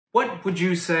What would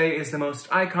you say is the most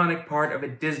iconic part of a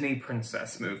Disney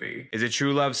princess movie? Is it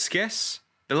true love's kiss?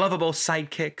 The lovable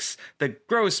sidekicks? The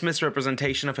gross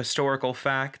misrepresentation of historical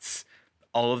facts?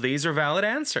 All of these are valid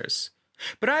answers.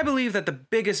 But I believe that the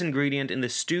biggest ingredient in the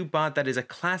stew pot that is a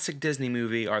classic Disney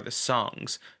movie are the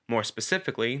songs. More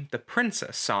specifically, the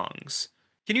princess songs.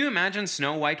 Can you imagine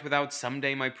Snow White without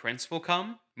Someday My Prince Will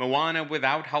Come? Moana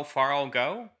without How Far I'll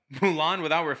Go? Mulan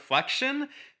without Reflection?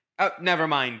 Never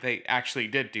mind, they actually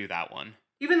did do that one.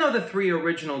 Even though the three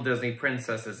original Disney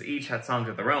princesses each had songs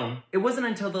of their own, it wasn't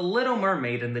until The Little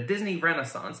Mermaid and the Disney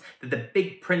Renaissance that the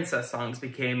big princess songs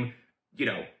became,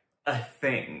 a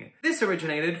thing. This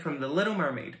originated from The Little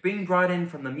Mermaid being brought in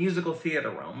from the musical theater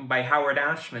realm by Howard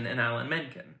Ashman and Alan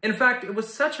Menken. In fact, it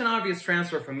was such an obvious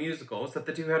transfer from musicals that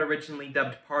the two had originally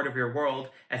dubbed Part of Your World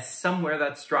as Somewhere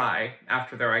That's Dry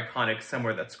after their iconic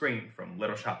Somewhere That's Green from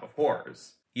Little Shop of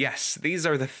Horrors. Yes, these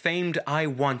are the famed I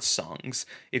Want songs,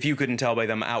 if you couldn't tell by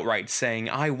them outright saying,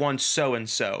 I want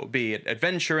so-and-so, be it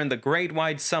adventure in the great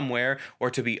wide somewhere,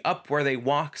 or to be up where they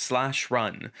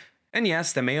walk/run. And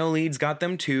yes, the male leads got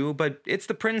them too, but it's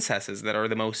the princesses that are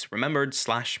the most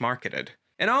remembered/marketed.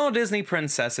 And all Disney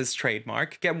princesses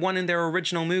trademark get one in their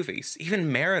original movies,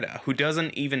 even Merida, who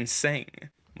doesn't even sing.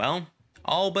 Well,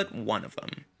 all but one of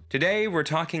them. Today, we're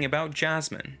talking about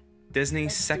Jasmine,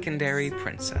 Disney's secondary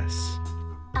princess.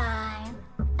 I'm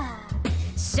a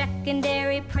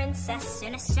secondary princess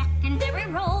in a secondary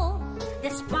role. The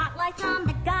spotlight's on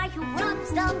the guy who rubs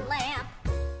the lamp.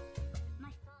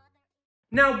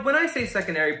 Now, when I say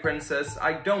secondary princess,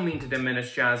 I don't mean to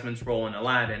diminish Jasmine's role in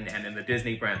Aladdin and in the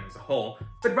Disney brand as a whole,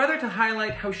 but rather to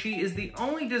highlight how she is the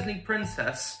only Disney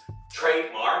princess,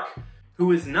 trademark,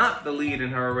 who is not the lead in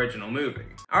her original movie.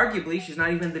 Arguably, she's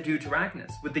not even the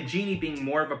deuteragonist, with the genie being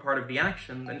more of a part of the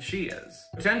action than she is.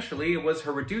 Potentially, it was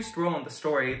her reduced role in the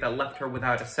story that left her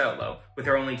without a solo, with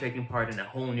her only taking part in A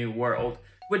Whole New World,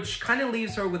 which kind of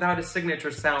leaves her without a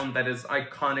signature sound that is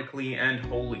iconically and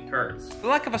wholly hers. The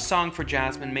lack of a song for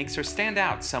Jasmine makes her stand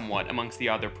out somewhat amongst the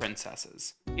other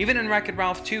princesses. Even in Wreck-It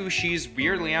Ralph 2, she's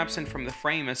weirdly absent from the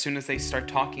frame as soon as they start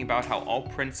talking about how all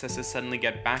princesses suddenly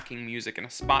get backing music in a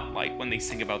spotlight when they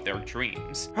sing about their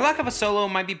dreams. Her lack of a solo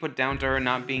might be put down to her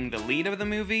not being the lead of the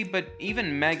movie, but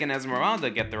even Meg and Esmeralda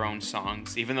get their own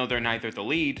songs, even though they're neither the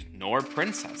lead nor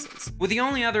princesses. With the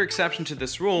only other exception to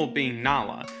this rule being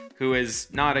Nala, who is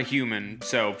not a human,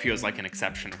 so feels like an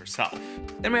exception herself.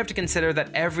 Then we have to consider that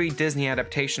every Disney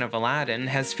adaptation of Aladdin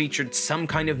has featured some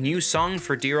kind of new song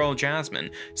for dear old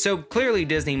Jasmine, so clearly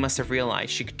Disney must have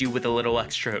realized she could do with a little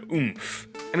extra oomph.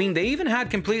 I mean, they even had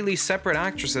completely separate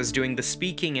actresses doing the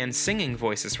speaking and singing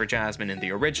voices for Jasmine in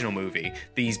the original movie,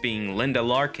 these being Linda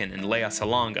Larkin and Lea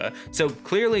Salonga, so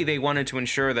clearly they wanted to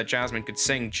ensure that Jasmine could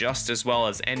sing just as well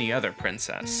as any other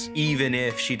princess, even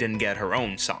if she didn't get her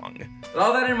own song. With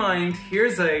all that in mind,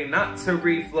 here's a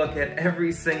not-so-brief look at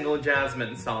every single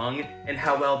Jasmine song and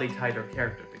how well they tied her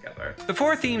character together. The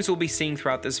four themes we'll be seeing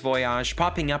throughout this voyage,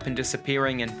 popping up and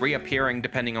disappearing and reappearing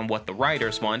depending on what the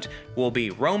writers want, will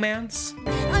be romance,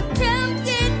 I'm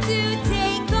tempted to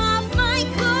take off my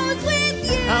clothes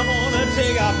with you. I wanna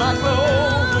take off my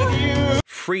clothes with you.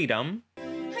 freedom,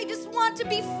 I just want to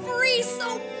be free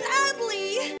so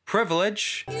badly.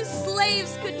 privilege, You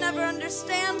slaves could never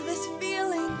understand this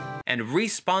feeling. and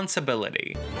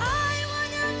responsibility. I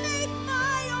wanna make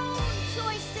my own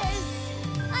choices.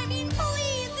 I mean,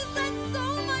 please, is that so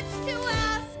much to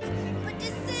ask? But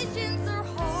decisions are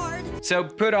hard. So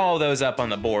put all those up on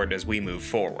the board as we move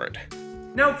forward.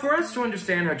 Now, for us to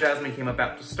understand how Jasmine came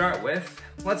about to start with,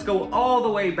 let's go all the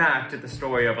way back to the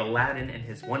story of Aladdin and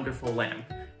his wonderful lamp,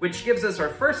 which gives us our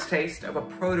first taste of a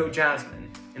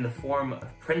proto-Jasmine in the form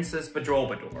of Princess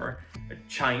Badroulbadour, a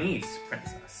Chinese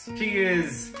princess. She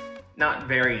is not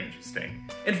very interesting.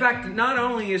 In fact, not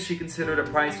only is she considered a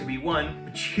prize to be won,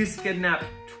 but she's kidnapped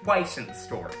twice in the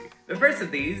story. The first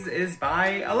of these is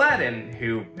by Aladdin,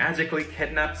 who magically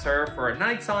kidnaps her for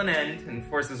nights on end and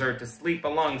forces her to sleep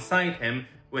alongside him,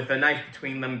 with a knife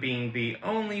between them being the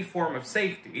only form of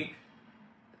safety.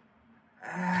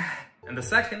 And the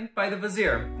second by the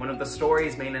Vizier, one of the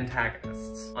story's main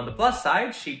antagonists. On the plus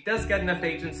side, she does get enough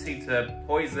agency to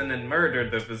poison and murder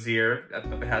the Vizier at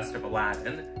the behest of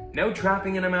Aladdin. No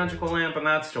trapping in a magical lamp in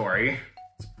that story.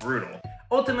 It's brutal.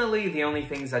 Ultimately, the only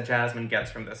things that Jasmine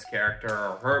gets from this character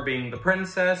are her being the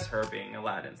princess, her being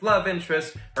Aladdin's love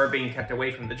interest, her being kept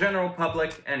away from the general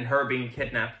public, and her being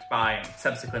kidnapped by and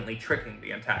subsequently tricking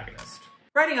the antagonist.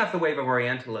 Riding off the wave of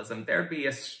Orientalism, there'd be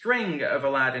a string of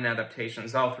Aladdin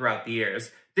adaptations all throughout the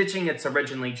years, ditching its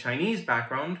originally Chinese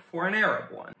background for an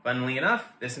Arab one. Funnily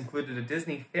enough, this included a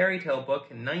Disney fairy tale book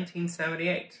in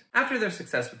 1978. After their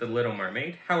success with The Little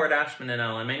Mermaid, Howard Ashman and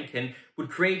Alan Menken would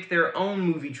create their own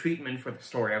movie treatment for the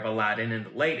story of Aladdin in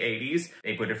the late 80s.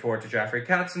 They put it forward to Jeffrey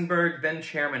Katzenberg, then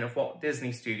chairman of Walt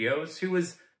Disney Studios, who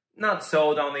was not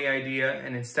sold on the idea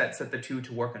and instead set the two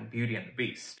to work on Beauty and the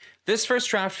Beast. This first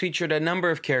draft featured a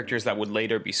number of characters that would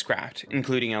later be scrapped,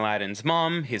 including Aladdin's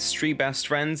mom, his three best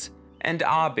friends, and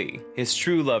Abi, his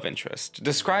true love interest,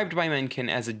 described by Menken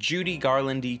as a Judy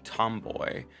Garlandy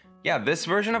tomboy. Yeah, this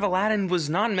version of Aladdin was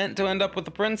not meant to end up with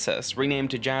the princess,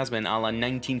 renamed to Jasmine a la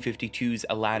 1952's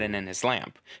Aladdin and His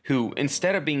Lamp, who,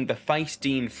 instead of being the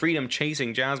feisty and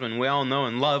freedom-chasing Jasmine we all know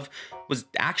and love, was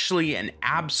actually an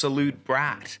absolute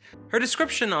brat. Her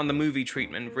description on the movie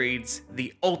treatment reads,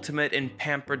 "the ultimate in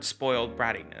pampered spoiled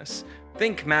brattiness."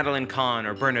 Think Madeline Kahn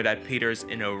or Bernadette Peters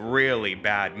in a really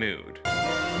bad mood.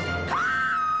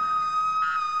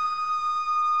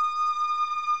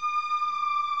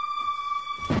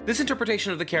 This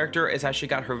interpretation of the character is how she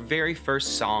got her very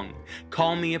first song,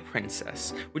 Call Me a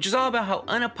Princess, which is all about how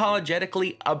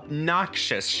unapologetically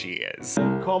obnoxious she is.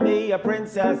 Call me a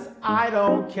princess, I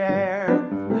don't care.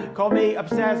 Call me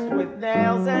obsessed with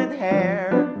nails and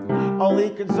hair. Only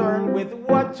concerned with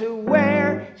what to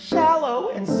wear. Shallow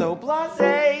and so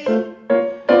blasé.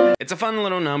 It's a fun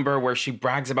little number where she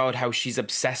brags about how she's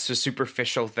obsessed with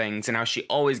superficial things and how she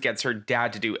always gets her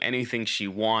dad to do anything she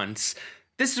wants.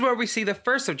 This is where we see the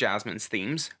first of Jasmine's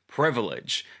themes,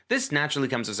 privilege. This naturally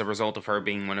comes as a result of her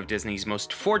being one of Disney's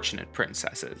most fortunate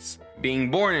princesses,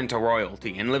 being born into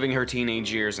royalty and living her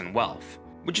teenage years in wealth,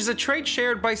 which is a trait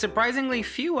shared by surprisingly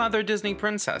few other Disney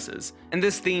princesses, and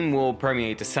this theme will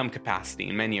permeate to some capacity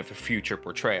in many of her future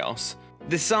portrayals.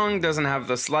 This song doesn't have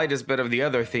the slightest bit of the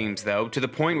other themes though, to the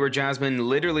point where Jasmine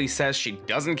literally says she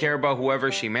doesn't care about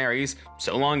whoever she marries,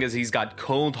 so long as he's got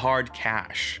cold hard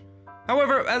cash.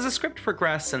 However, as the script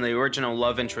progressed and the original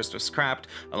love interest was scrapped,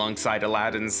 alongside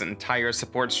Aladdin's entire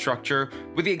support structure,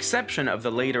 with the exception of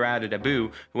the later added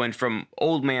Abu, who went from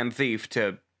old man thief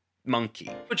to monkey,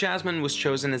 Jasmine was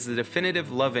chosen as the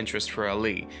definitive love interest for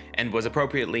Ali, and was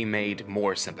appropriately made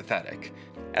more sympathetic.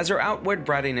 As her outward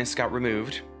brattiness got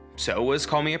removed, so was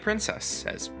Call Me a Princess,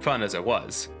 as fun as it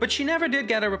was. But she never did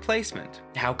get a replacement.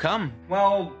 How come?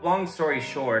 Well, long story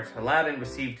short, Aladdin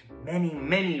received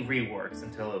many reworks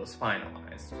until it was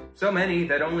finalized. So many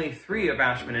that only 3 of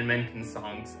Ashman and Menken's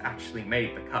songs actually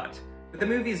made the cut, with the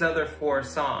movie's other 4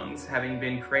 songs having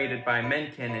been created by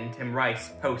Menken and Tim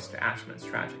Rice post Ashman's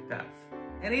tragic death.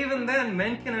 And even then,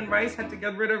 Menken and Rice had to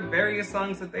get rid of various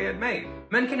songs that they had made.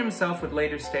 Menken himself would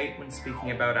later state when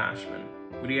speaking about Ashman,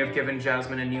 would he have given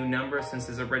Jasmine a new number since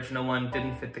his original one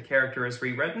didn't fit the character as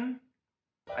rewritten?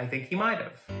 I think he might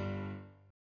have.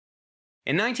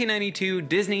 In 1992,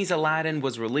 Disney's Aladdin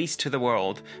was released to the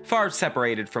world, far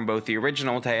separated from both the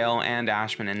original tale and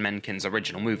Ashman and Menken's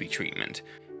original movie treatment.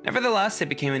 Nevertheless, it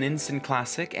became an instant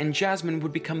classic, and Jasmine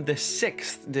would become the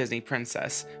 6th Disney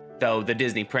princess, though the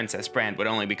Disney Princess brand would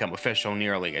only become official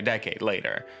nearly a decade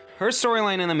later. Her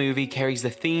storyline in the movie carries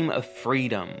the theme of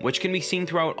freedom, which can be seen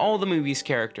throughout all the movie's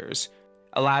characters.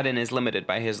 Aladdin is limited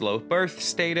by his low birth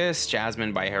status,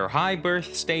 Jasmine by her high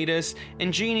birth status,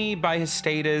 and Genie by his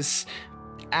status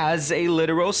as a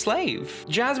literal slave.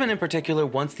 Jasmine in particular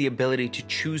wants the ability to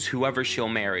choose whoever she'll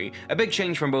marry, a big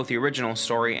change from both the original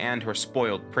story and her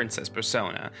spoiled princess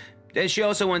persona. She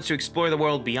also wants to explore the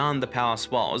world beyond the palace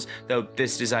walls, though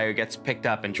this desire gets picked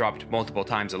up and dropped multiple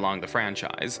times along the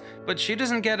franchise. But she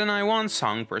doesn't get an I Want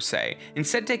song per se,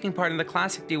 instead taking part in the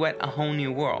classic duet A Whole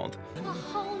New World. A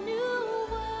whole new world.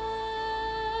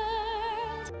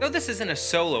 Though this isn't a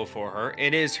solo for her,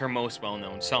 it is her most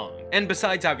well-known song. And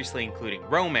besides obviously including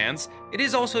romance, it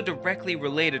is also directly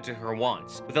related to her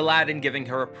wants, with Aladdin giving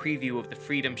her a preview of the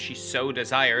freedom she so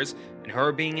desires, and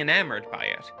her being enamored by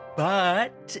it.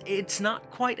 But it's not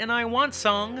quite an I Want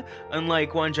song,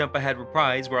 unlike One Jump Ahead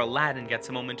Reprise, where Aladdin gets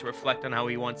a moment to reflect on how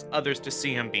he wants others to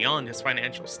see him beyond his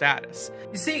financial status.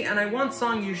 You see, an I Want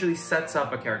song usually sets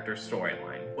up a character's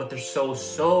storyline, what they're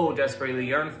so desperately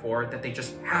yearn for that they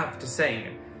just have to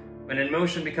sing. When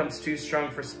emotion becomes too strong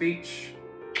for speech,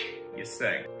 you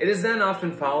sing. It is then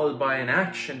often followed by an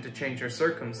action to change your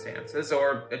circumstances,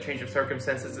 or a change of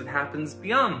circumstances that happens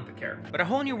beyond the character. But A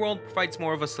Whole New World provides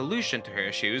more of a solution to her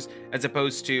issues, as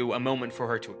opposed to a moment for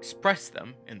her to express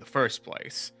them in the first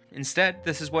place. Instead,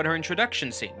 this is what her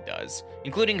introduction scene does,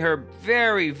 including her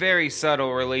very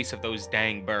subtle release of those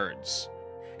dang birds.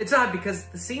 It's odd because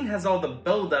the scene has all the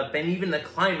build-up and even the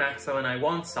climax of an I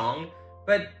Want song,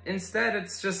 but instead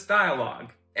it's just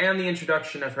dialogue. And the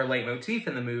introduction of her leitmotif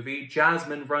in the movie,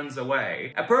 Jasmine runs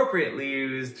away, appropriately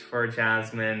used for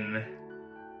Jasmine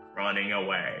running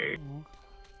away.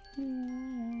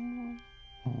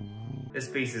 This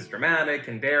piece is dramatic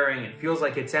and daring and feels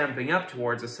like it's amping up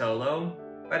towards a solo,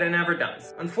 but it never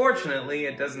does. Unfortunately,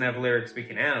 it doesn't have lyrics we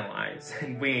can analyze,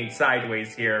 and we ain't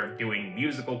sideways here doing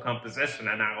musical composition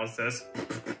analysis.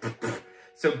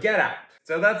 So get out.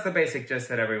 So that's the basic gist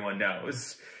that everyone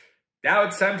knows. Now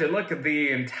it's time to look at the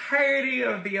entirety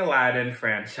of the Aladdin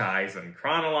franchise in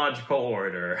chronological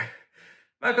order.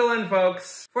 Buckle in,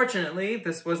 folks. Fortunately,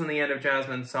 this wasn't the end of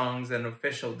Jasmine's songs and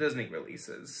official Disney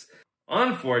releases.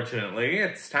 Unfortunately,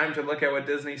 it's time to look at what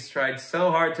Disney's tried so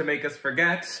hard to make us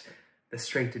forget, the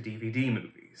straight-to-DVD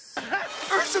movies.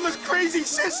 Ursula's crazy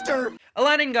sister!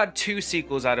 Aladdin got 2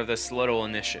 sequels out of this little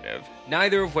initiative,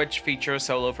 neither of which feature a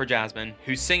solo for Jasmine,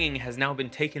 whose singing has now been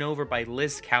taken over by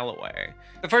Liz Calloway.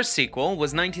 The first sequel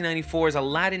was 1994's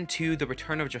Aladdin 2: The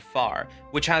Return of Jafar,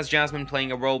 which has Jasmine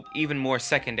playing a role even more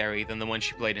secondary than the one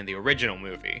she played in the original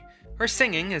movie. Her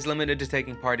singing is limited to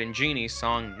taking part in Genie's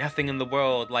song Nothing in the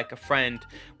World Like a Friend,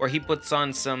 where he puts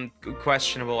on some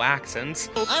questionable accents.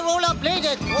 I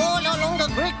rollerbladed all along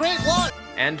the Great Wall.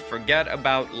 And Forget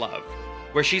About Love,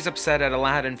 where she's upset at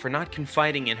Aladdin for not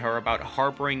confiding in her about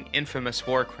harboring infamous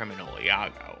war criminal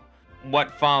Iago.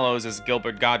 What follows is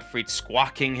Gilbert Gottfried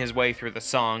squawking his way through the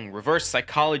song, reverse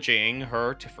psychologying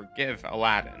her to forgive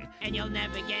Aladdin. And you'll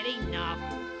never get enough.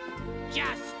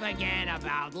 Just forget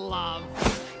about love.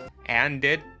 And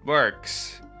it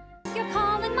works. You're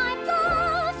calling my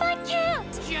bluff, I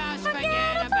can't Just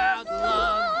forget about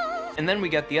love. And then we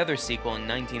get the other sequel in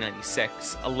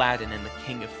 1996, Aladdin and the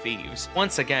King of Thieves.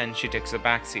 Once again, she takes a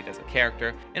backseat as a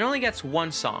character, and only gets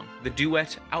one song, the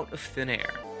duet Out of Thin Air.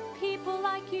 People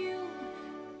like you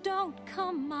don't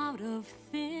come out of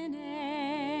thin air.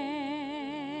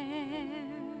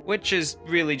 Which is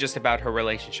really just about her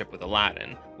relationship with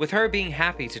Aladdin, with her being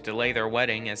happy to delay their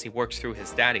wedding as he works through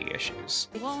his daddy issues.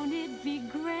 Won't it be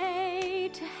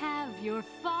great to have your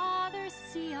father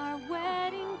see our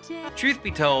wedding day? Truth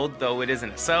be told, though it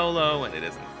isn't a solo and it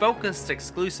isn't focused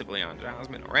exclusively on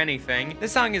Jasmine or anything,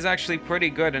 this song is actually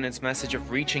pretty good in its message of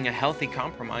reaching a healthy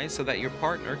compromise so that your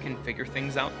partner can figure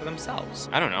things out for themselves.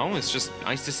 I don't know, it's just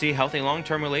nice to see healthy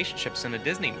long-term relationships in a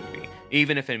Disney movie,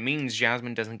 even if it means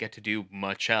Jasmine doesn't get to do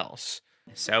much else.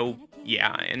 So,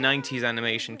 yeah, in 90s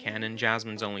animation canon,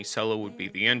 Jasmine's only solo would be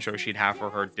the intro she'd have for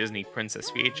her Disney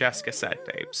Princess VHS cassette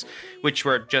tapes, which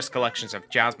were just collections of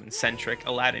Jasmine-centric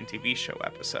Aladdin TV show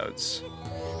episodes.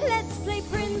 Let's play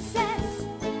princess,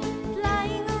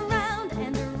 flying around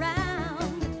and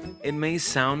around. It may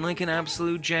sound like an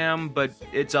absolute jam, but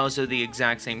it's also the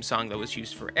exact same song that was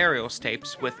used for Ariel's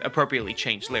tapes with appropriately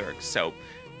changed lyrics, so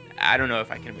I don't know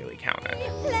if I can really count it.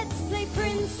 Let's play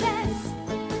princess,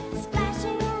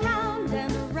 splashing around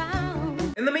and around.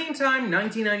 In the meantime,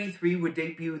 1993 would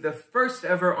debut the first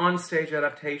ever onstage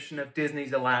adaptation of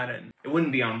Disney's Aladdin. It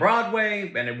wouldn't be on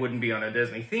Broadway, and it wouldn't be on a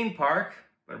Disney theme park,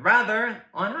 but rather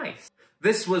on ice.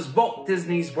 This was Walt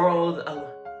Disney's World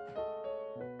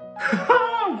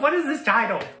What is this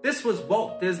title? This was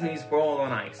Walt Disney's World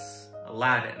on Ice,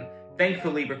 Aladdin.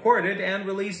 Thankfully recorded and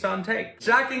released on tape.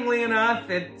 Shockingly enough,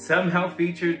 it somehow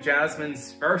featured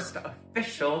Jasmine's first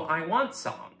official I Want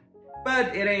song.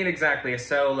 But it ain't exactly a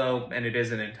solo, and it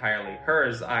isn't entirely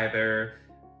hers either.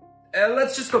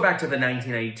 Let's just go back to the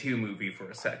 1992 movie for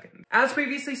a second. As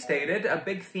previously stated, a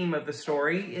big theme of the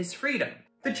story is freedom.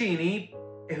 The genie,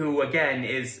 who again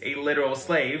is a literal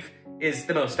slave, is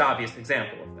the most obvious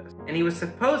example of this. And he was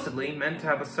supposedly meant to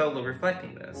have a solo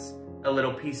reflecting this, a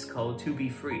little piece called To Be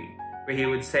Free, where he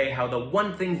would say how the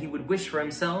one thing he would wish for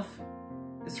himself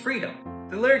is freedom.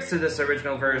 The lyrics to this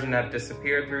original version have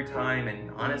disappeared through time,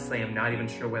 and honestly I'm not even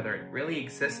sure whether it really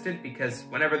existed because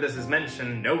whenever this is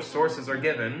mentioned, no sources are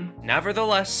given.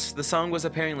 Nevertheless, the song was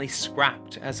apparently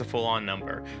scrapped as a full-on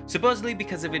number, supposedly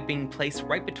because of it being placed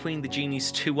right between the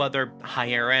genie's 2 other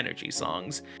higher energy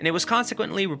songs, and it was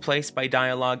consequently replaced by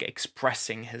dialogue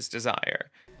expressing his desire.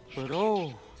 But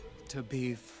oh, to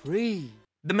be free.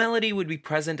 The melody would be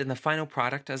present in the final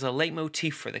product as a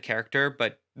leitmotif for the character,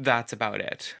 but that's about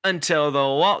it. Until the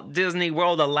Walt Disney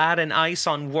World Aladdin Ice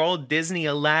on Walt Disney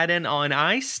Aladdin on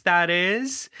Ice, that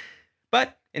is.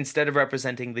 But instead of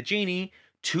representing the genie,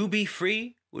 To Be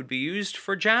Free would be used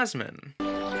for Jasmine.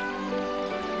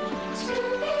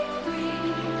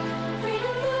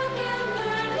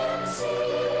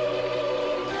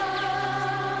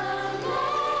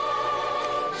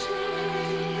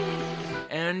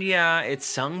 And And yeah, it's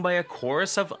sung by a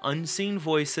chorus of unseen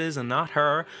voices and not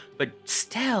her, but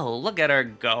still, look at her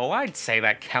go. I'd say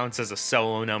that counts as a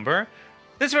solo number.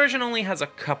 This version only has a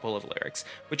couple of lyrics,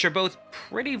 which are both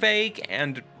pretty vague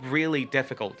and really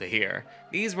difficult to hear.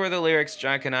 These were the lyrics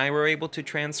Jack and I were able to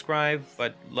transcribe,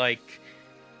 but like,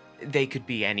 they could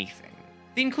be anything.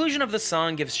 The inclusion of the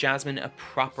song gives Jasmine a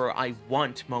proper I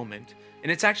want moment,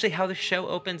 and it's actually how the show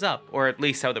opens up, or at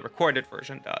least how the recorded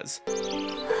version does.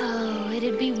 Oh,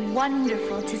 it'd be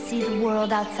wonderful to see the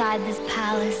world outside this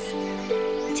palace.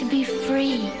 To be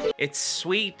free. It's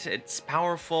sweet, it's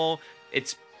powerful,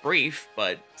 it's brief,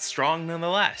 but strong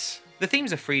nonetheless. The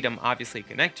themes of freedom obviously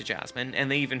connect to Jasmine, and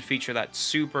they even feature that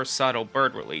super subtle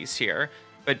bird release here,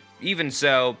 but even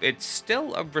so, it's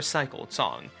still a recycled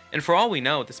song. And for all we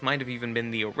know, this might have even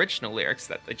been the original lyrics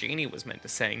that the genie was meant to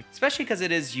sing, especially because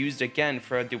it is used again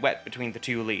for a duet between the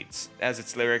two leads, as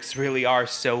its lyrics really are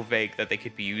so vague that they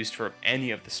could be used for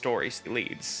any of the story's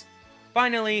leads.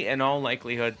 Finally, in all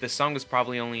likelihood, this song was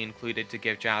probably only included to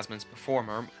give Jasmine's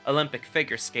performer, Olympic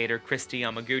figure skater Christy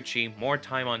Yamaguchi, more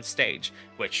time on stage,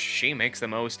 which she makes the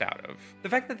most out of. The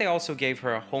fact that they also gave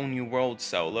her a whole new world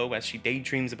solo as she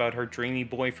daydreams about her dreamy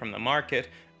boy from the market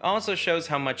also shows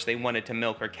how much they wanted to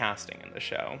milk her casting in the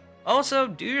show. Also,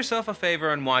 do yourself a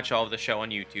favor and watch all of the show on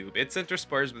YouTube. It's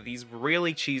interspersed with these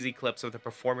really cheesy clips of the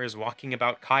performers walking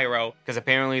about Cairo, because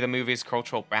apparently the movie's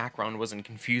cultural background wasn't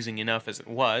confusing enough as it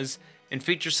was, and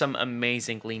features some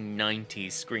amazingly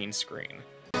 90s green screen.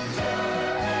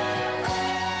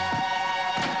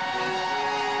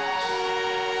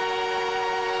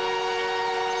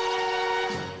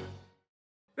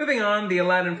 Moving on, the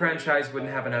Aladdin franchise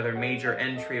wouldn't have another major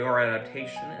entry or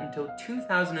adaptation until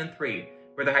 2003,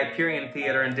 where the Hyperion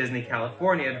Theater in Disney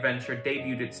California Adventure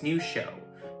debuted its new show,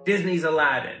 Disney's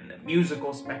Aladdin,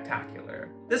 Musical Spectacular.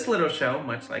 This little show,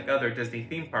 much like other Disney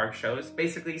theme park shows,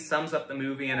 basically sums up the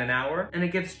movie in an hour, and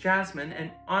it gives Jasmine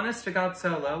an honest-to-God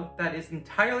solo that is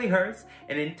entirely hers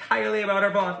and entirely about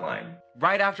her plotline.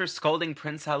 Right after scolding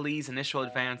Prince Ali's initial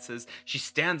advances, she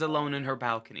stands alone in her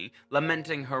balcony,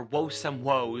 lamenting her woesome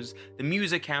woes. The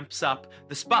music amps up,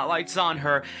 the spotlight's on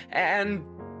her, and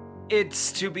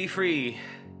it's to be free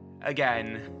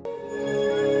again.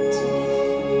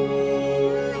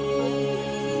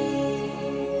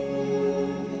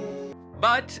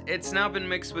 But it's now been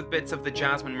mixed with bits of the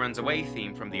Jasmine Runs Away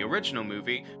theme from the original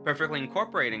movie, perfectly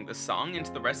incorporating the song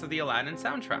into the rest of the Aladdin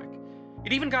soundtrack.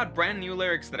 It even got brand new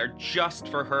lyrics that are just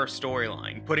for her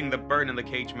storyline, putting the bird in the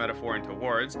cage metaphor into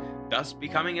words, thus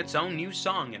becoming its own new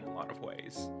song in a lot of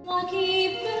ways.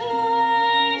 Lucky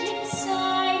bird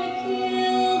inside a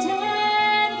gilded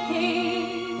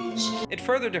cage. It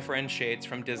further differentiates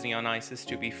from Disney on Ice's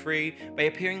To Be Free by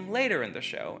appearing later in the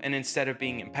show, and instead of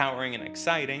being empowering and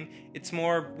exciting, it's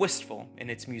more wistful in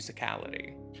its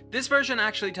musicality. This version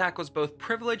actually tackles both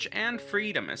privilege and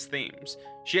freedom as themes.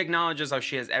 She acknowledges how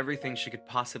she has everything she could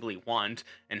possibly want,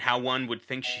 and how one would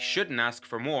think she shouldn't ask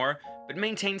for more, but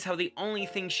maintains how the only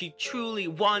thing she truly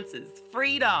wants is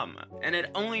freedom! And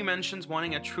it only mentions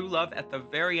wanting a true love at the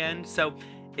very end, so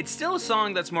it's still a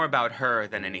song that's more about her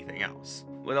than anything else,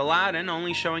 with Aladdin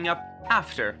only showing up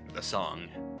after the song.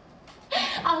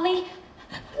 Ali,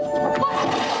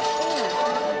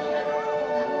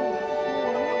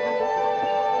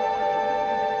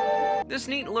 This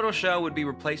neat little show would be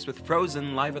replaced with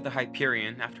Frozen live at the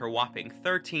Hyperion after a whopping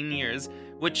 13 years,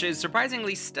 which is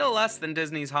surprisingly still less than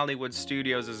Disney's Hollywood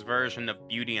Studios' version of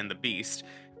Beauty and the Beast,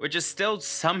 which is still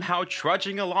somehow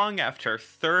trudging along after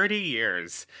 30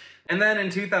 years. And then in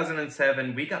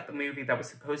 2007, we got the movie that was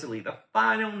supposedly the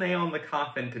final nail in the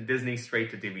coffin to Disney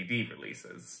straight-to-DVD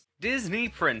releases. Disney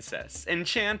Princess,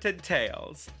 Enchanted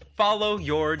Tales, Follow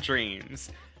Your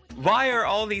Dreams. Why are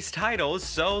all these titles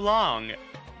so long?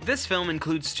 This film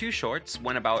includes two shorts,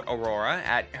 one about Aurora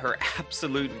at her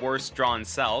absolute worst drawn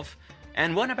self,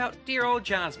 and one about dear old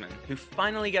Jasmine, who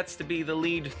finally gets to be the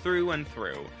lead through and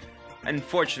through.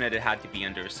 Unfortunate it had to be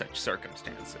under such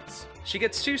circumstances. She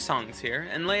gets two songs here,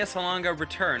 and Lea Salonga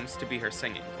returns to be her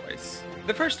singing voice.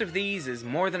 The first of these is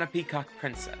More Than a Peacock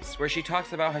Princess, where she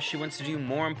talks about how she wants to do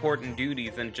more important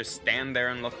duties than just stand there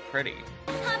and look pretty.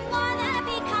 I'm more than a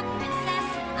peacock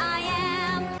princess, I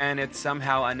am. And it's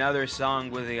somehow another song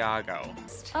with Iago.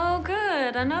 Oh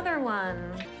good, another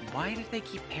one. Why did they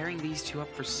keep pairing these two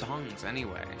up for songs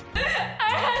anyway? I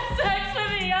had sex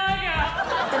with Iago!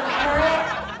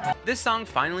 This song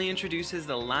finally introduces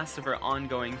the last of her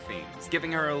ongoing themes,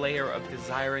 giving her a layer of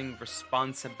desiring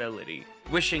responsibility,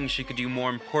 wishing she could do more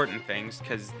important things,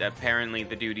 because apparently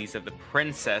the duties of the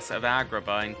Princess of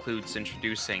Agrabah includes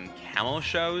introducing camel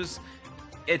shows.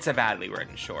 It's a badly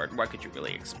written short. What could you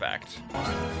really expect?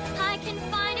 I can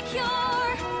find a cure.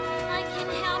 I can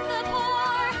help the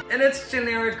poor. And its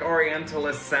generic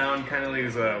Orientalist sound kind of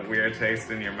leaves a weird taste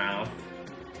in your mouth.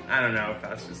 I don't know if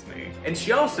that's just me. And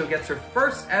she also gets her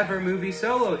first ever movie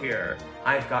solo here,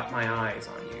 I've Got My Eyes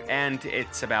on You. And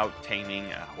it's about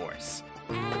taming a horse.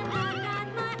 And I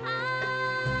got my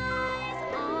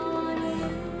eyes on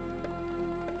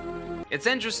you. It's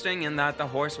interesting in that the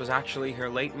horse was actually her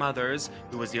late mother's,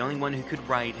 who was the only one who could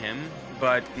ride him,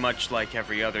 but much like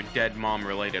every other dead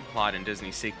mom-related plot in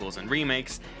Disney sequels and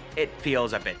remakes, it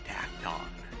feels a bit tacked on.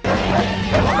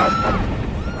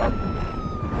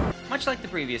 Much like the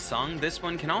previous song, this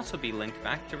one can also be linked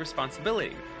back to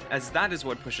responsibility, as that is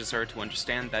what pushes her to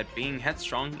understand that being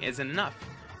headstrong isn't enough.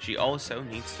 She also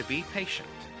needs to be patient.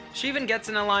 She even gets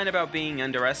in a line about being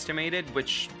underestimated,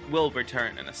 which will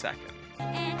return in a second.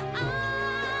 And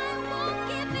I won't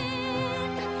give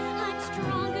in. I'm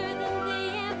stronger than they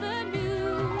ever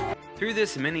knew. Through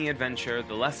this mini-adventure,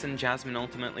 the lesson Jasmine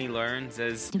ultimately learns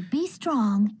is To be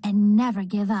strong and never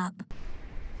give up.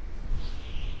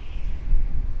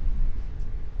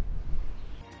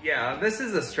 Yeah, this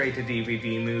is a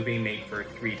straight-to-DVD movie made for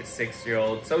 3 to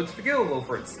 6-year-olds, so it's forgivable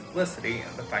for its simplicity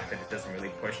and the fact that it doesn't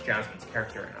really push Jasmine's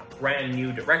character in a brand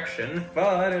new direction,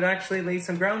 but it actually lays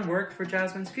some groundwork for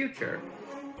Jasmine's future,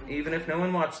 even if no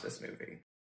one watched this movie.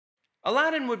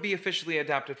 Aladdin would be officially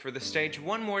adapted for the stage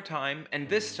one more time, and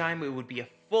this time it would be a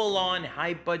full-on,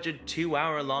 high-budget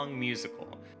 2-hour-long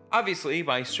musical. Obviously,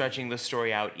 by stretching the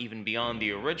story out even beyond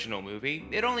the original movie,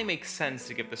 it only makes sense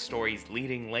to give the story's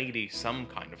leading lady some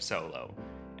kind of solo.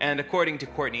 And according to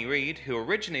Courtney Reed, who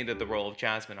originated the role of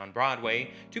Jasmine on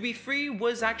Broadway, To Be Free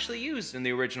was actually used in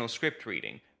the original script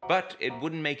reading, but it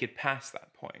wouldn't make it past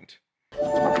that point.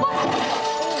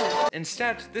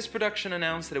 Instead, this production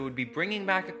announced that it would be bringing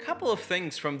back a couple of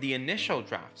things from the initial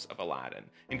drafts of Aladdin,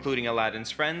 including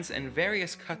Aladdin's friends and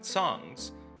various cut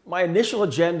songs. My initial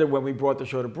agenda when we brought the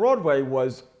show to Broadway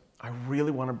was I really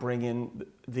want to bring in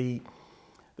the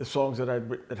songs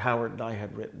that Howard and I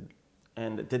had written,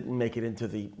 and it didn't make it into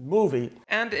the movie.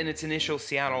 And in its initial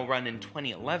Seattle run in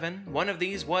 2011, one of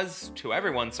these was, to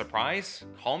everyone's surprise,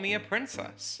 Call Me a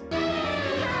Princess.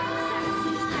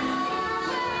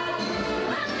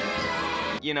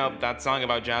 You know, that song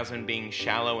about Jasmine being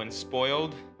shallow and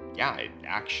spoiled? Yeah, it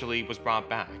actually was brought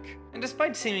back. And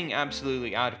despite seeming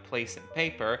absolutely out of place in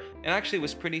paper, it actually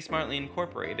was pretty smartly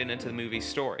incorporated into the movie's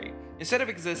story. Instead of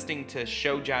existing to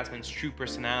show Jasmine's true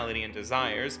personality and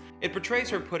desires, it portrays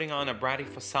her putting on a bratty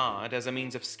facade as a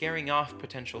means of scaring off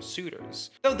potential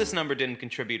suitors. Though this number didn't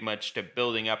contribute much to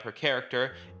building up her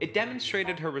character, it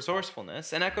demonstrated her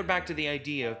resourcefulness and echoed back to the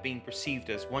idea of being perceived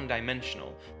as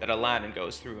one-dimensional that Aladdin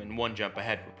goes through in One Jump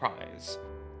Ahead reprise.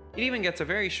 It even gets a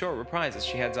very short reprise as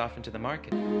she heads off into the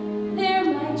market. There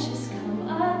might just come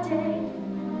a day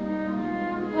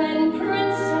when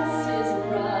princesses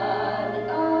run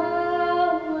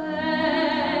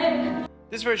away.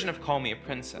 This version of Call Me a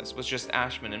Princess was just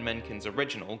Ashman and Menken's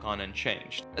original gone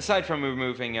unchanged, aside from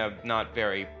removing a not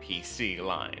very PC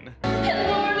line. And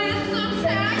Lord, it's so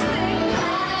taxing.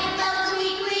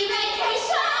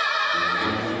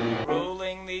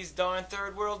 Ruling these darn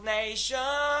third world nations.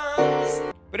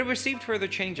 But it received further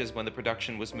changes when the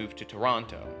production was moved to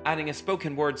Toronto, adding a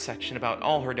spoken word section about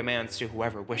all her demands to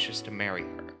whoever wishes to marry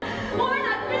her. Why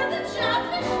not rid of the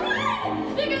Jasmine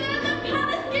shrine? Bigger than the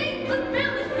palace gate, but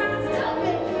really fast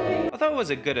to Although it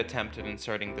was a good attempt at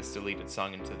inserting this deleted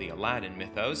song into the Aladdin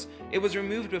mythos, it was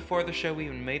removed before the show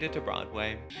even made it to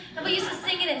Broadway. And we used to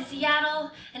sing it in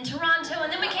Seattle and Toronto,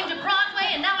 and then we came to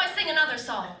Broadway, and now I sing another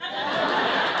song.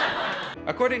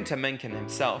 According to Menken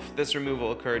himself, this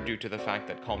removal occurred due to the fact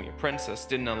that Call Me a Princess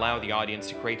didn't allow the audience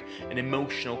to create an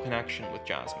emotional connection with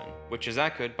Jasmine, which is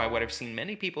echoed by what I've seen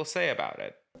many people say about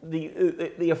it.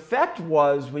 The effect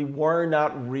was we were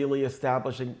not really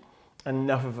establishing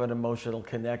enough of an emotional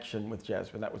connection with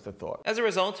Jasmine. That was the thought. As a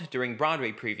result, during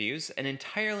Broadway previews, an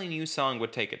entirely new song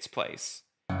would take its place.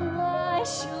 Why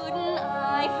shouldn't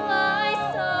I fly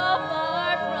so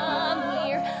far from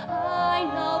here? I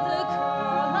know the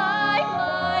girl I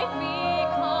might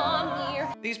become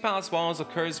near. These palace walls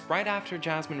occurs right after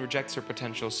Jasmine rejects her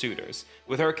potential suitors,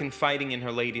 with her confiding in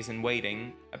her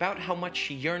ladies-in-waiting about how much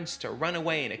she yearns to run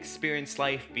away and experience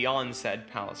life beyond said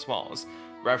palace walls,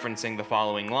 referencing the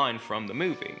following line from the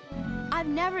movie. I've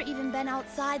never even been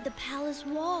outside the palace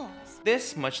walls.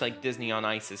 This, much like Disney on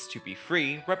Ice's To Be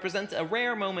Free, represents a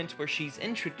rare moment where she's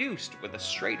introduced with a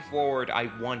straightforward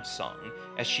I want song,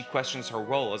 as she questions her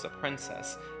role as a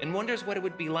princess, and wonders what it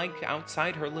would be like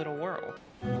outside her little world.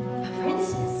 A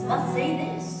princess must say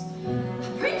this.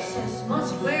 A princess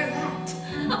must wear that.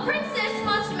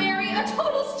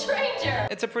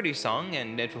 It's a pretty song,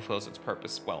 and it fulfills its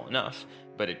purpose well enough,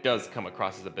 but it does come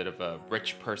across as a bit of a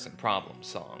rich person problem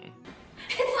song.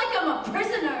 It's like I'm a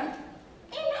prisoner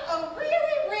in a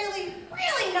really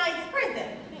nice prison.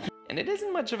 And it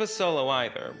isn't much of a solo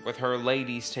either, with her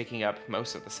ladies taking up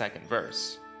most of the second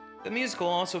verse. The musical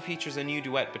also features a new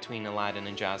duet between Aladdin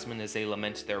and Jasmine as they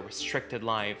lament their restricted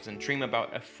lives and dream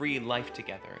about a free life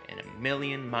together in a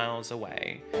million miles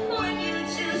away. When you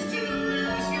choose to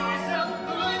lose yourself,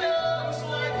 my love's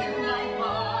like in my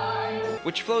mind.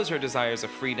 Which flows her desires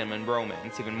of freedom and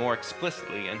romance even more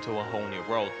explicitly into a whole new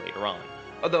world later on.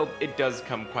 Although it does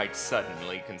come quite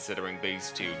suddenly considering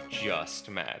these two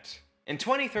just met. In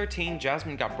 2013,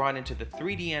 Jasmine got brought into the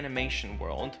 3D animation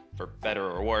world, for better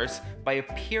or worse, by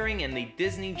appearing in the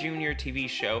Disney Junior TV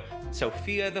show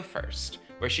Sophia the First,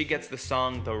 where she gets the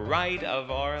song The Ride of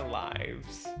Our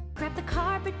Lives. Grab the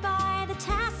carpet by the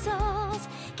tassels,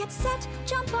 get set,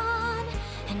 jump on,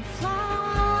 and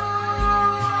fly.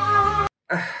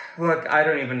 Look, I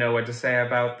don't even know what to say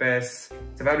about this.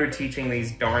 It's about her teaching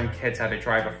these darn kids how to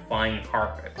drive a flying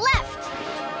carpet. Left!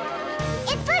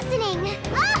 It's listening!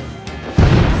 Ah!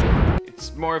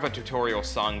 It's more of a tutorial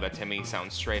song that to me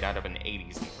sounds straight out of an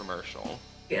 80s commercial.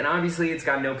 And obviously it's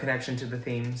got no connection to the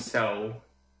theme, so...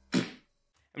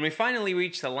 And we finally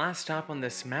reach the last stop on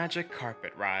this magic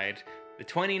carpet ride, the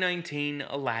 2019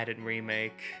 Aladdin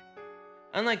remake.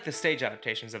 Unlike the stage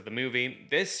adaptations of the movie,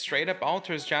 this straight up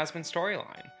alters Jasmine's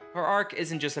storyline. Her arc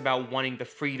isn't just about wanting the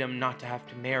freedom not to have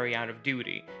to marry out of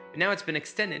duty, but now it's been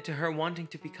extended to her wanting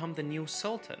to become the new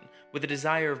sultan, with a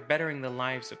desire of bettering the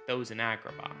lives of those in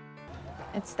Agrabah.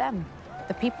 It's them,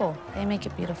 the people. They make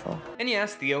it beautiful. And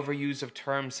yes, the overuse of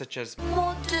terms such as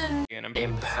modern and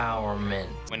empowerment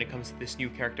when it comes to this new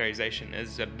characterization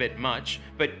is a bit much,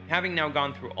 but having now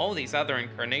gone through all these other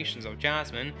incarnations of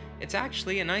Jasmine, it's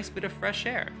actually a nice bit of fresh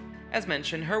air. As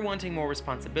mentioned, her wanting more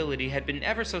responsibility had been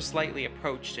ever so slightly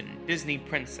approached in Disney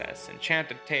Princess,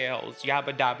 Enchanted Tales,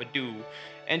 Yabba Dabba Doo,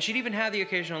 and she'd even had the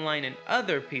occasional line in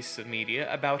other pieces of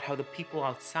media about how the people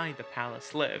outside the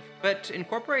palace live. But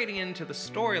incorporating it into the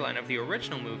storyline of the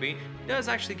original movie does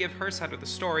actually give her side of the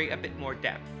story a bit more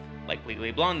depth. Like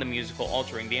Legally Blonde the musical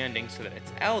altering the ending so that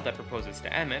it's Elle that proposes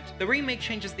to Emmett, the remake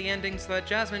changes the ending so that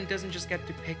Jasmine doesn't just get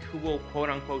to pick who will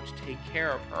quote-unquote take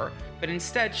care of her, but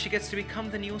instead she gets to become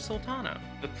the new Sultana.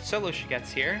 The solo she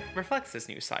gets here reflects this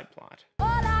new side plot. All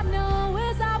I know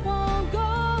is I won't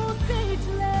go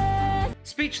speechless.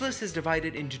 Speechless is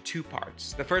divided into two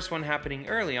parts, the first one happening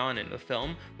early on in the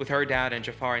film, with her dad and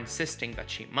Jafar insisting that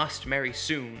she must marry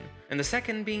soon, and the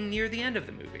second being near the end of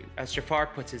the movie, as Jafar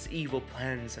puts his evil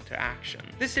plans into action.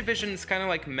 This division is kind of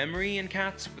like Memory in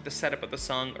Cats, with the setup of the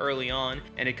song early on,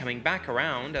 and it coming back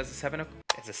around as a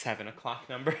 7 o'clock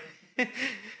number.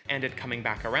 And it coming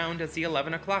back around as the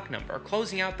 11 o'clock number,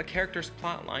 closing out the character's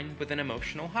plotline with an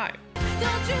emotional high.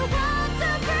 Don't you want to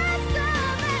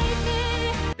underestimate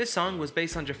me? This song was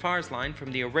based on Jafar's line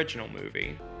from the original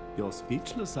movie. You're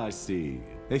speechless, I see.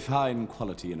 A fine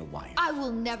quality in a wife. I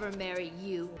will never marry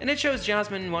you. And it shows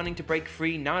Jasmine wanting to break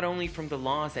free not only from the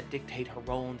laws that dictate her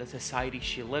role in the society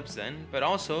she lives in, but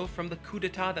also from the coup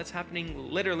d'etat that's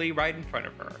happening literally right in front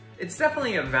of her. It's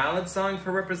definitely a valid song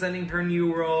for representing her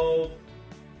new role,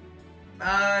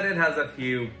 but it has a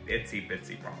few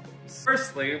itsy-bitsy problems.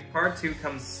 Firstly, part 2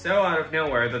 comes so out of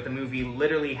nowhere that the movie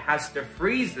literally has to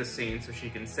freeze the scene so she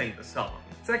can sing the song.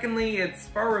 Secondly, it's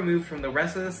far removed from the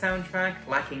rest of the soundtrack,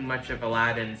 lacking much of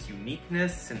Aladdin's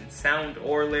uniqueness in sound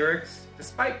or lyrics,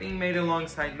 despite being made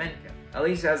alongside Menken. At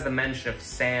least it has the mention of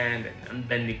sand and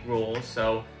unbending rules,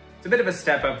 so it's a bit of a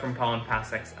step up from Paul and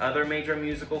Pasek's other major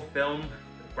musical film,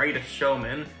 The Greatest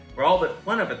Showman, where all but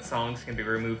one of its songs can be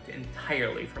removed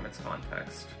entirely from its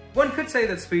context. One could say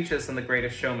that Speechless and The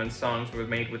Greatest Showman songs were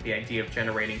made with the idea of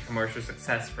generating commercial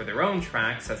success for their own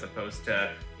tracks, as opposed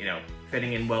to,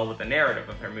 fitting in well with the narrative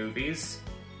of their movies.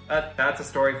 But that's a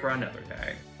story for another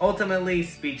day. Ultimately,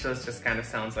 Speechless just kind of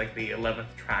sounds like the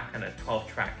 11th track on a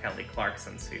 12-track Kelly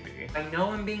Clarkson CD. I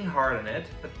know I'm being hard on it,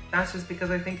 but that's just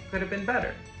because I think it could have been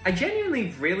better. I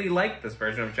genuinely really like this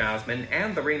version of Jasmine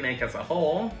and the remake as a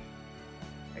whole,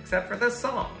 except for this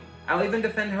song. I'll even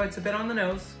defend how it's a bit on the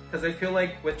nose, because I feel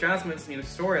like with Jasmine's new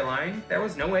storyline, there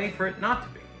was no way for it not to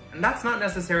be. And that's not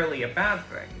necessarily a bad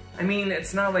thing. I mean,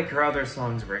 it's not like her other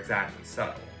songs were exactly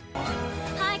subtle.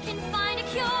 I can find a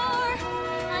cure.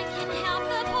 I can help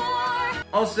the poor.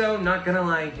 Also, not gonna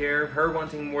lie here, her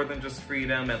wanting more than just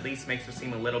freedom at least makes her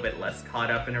seem a little bit less caught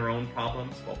up in her own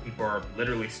problems while people are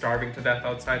literally starving to death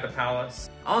outside the palace.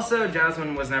 Also,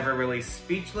 Jasmine was never really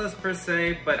speechless per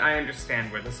se, but I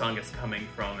understand where the song is coming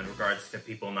from in regards to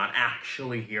people not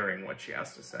actually hearing what she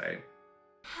has to say.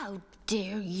 How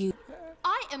dare you?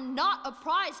 am not a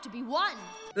prize to be won.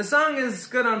 The song is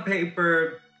good on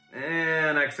paper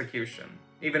and execution,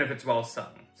 even if it's well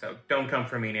sung. So don't come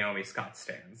for me, Naomi Scott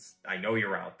stans. I know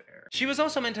you're out there. She was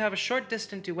also meant to have a short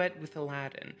distant duet with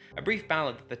Aladdin, a brief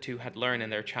ballad that the two had learned in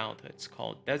their childhoods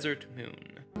called Desert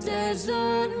Moon.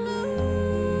 Desert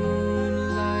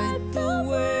moon, light the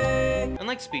way.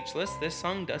 Unlike Speechless, this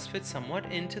song does fit somewhat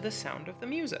into the sound of the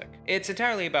music. It's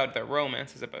entirely about their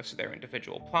romance as opposed to their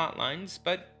individual plot lines,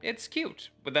 but it's cute,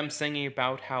 with them singing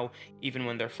about how, even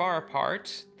when they're far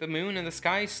apart, the moon and the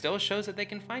sky still shows that they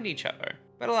can find each other.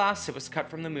 But alas, it was cut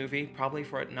from the movie, probably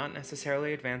for it not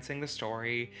necessarily advancing the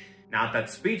story. Not that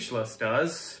Speechless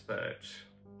does, but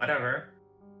whatever.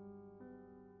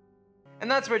 And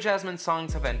that's where Jasmine's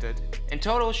songs have ended. In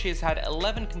total, she has had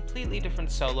 11 completely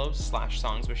different solos /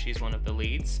 songs where she's one of the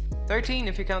leads. 13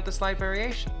 if you count the slight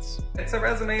variations. It's a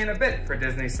resume and a bit for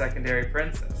Disney's secondary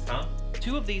princess, huh?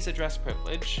 2 of these address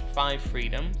privilege, 5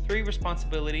 freedom, 3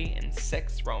 responsibility, and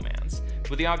 6 romance,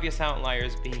 with the obvious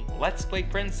outliers being Let's Play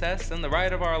Princess and The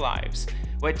Ride of Our Lives,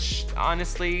 which,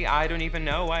 honestly, I don't even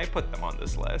know why I put them on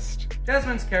this list.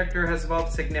 Jasmine's character has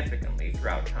evolved significantly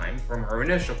throughout time from her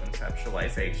initial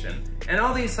conceptualization, and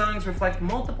all these songs reflect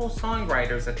multiple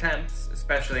songwriters' attempts,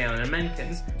 especially Anna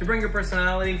Menkins, to bring her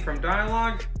personality from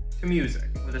dialogue to music.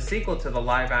 With a sequel to the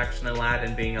live-action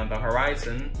Aladdin being on the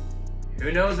horizon,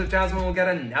 who knows if Jasmine will get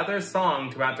another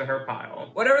song to add to her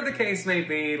pile. Whatever the case may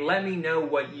be, let me know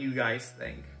what you guys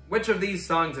think. Which of these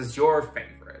songs is your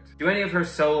favorite? Do any of her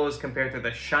solos compare to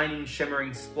the shining,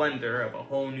 shimmering splendor of A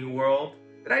Whole New World?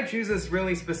 Did I choose this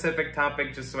really specific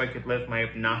topic just so I could live my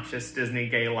obnoxious Disney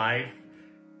gay life?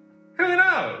 Who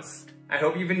knows? I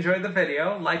hope you've enjoyed the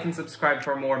video. Like and subscribe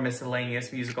for more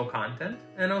miscellaneous musical content,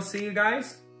 and I'll see you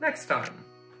guys next time.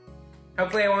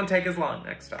 Hopefully it won't take as long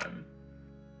next time.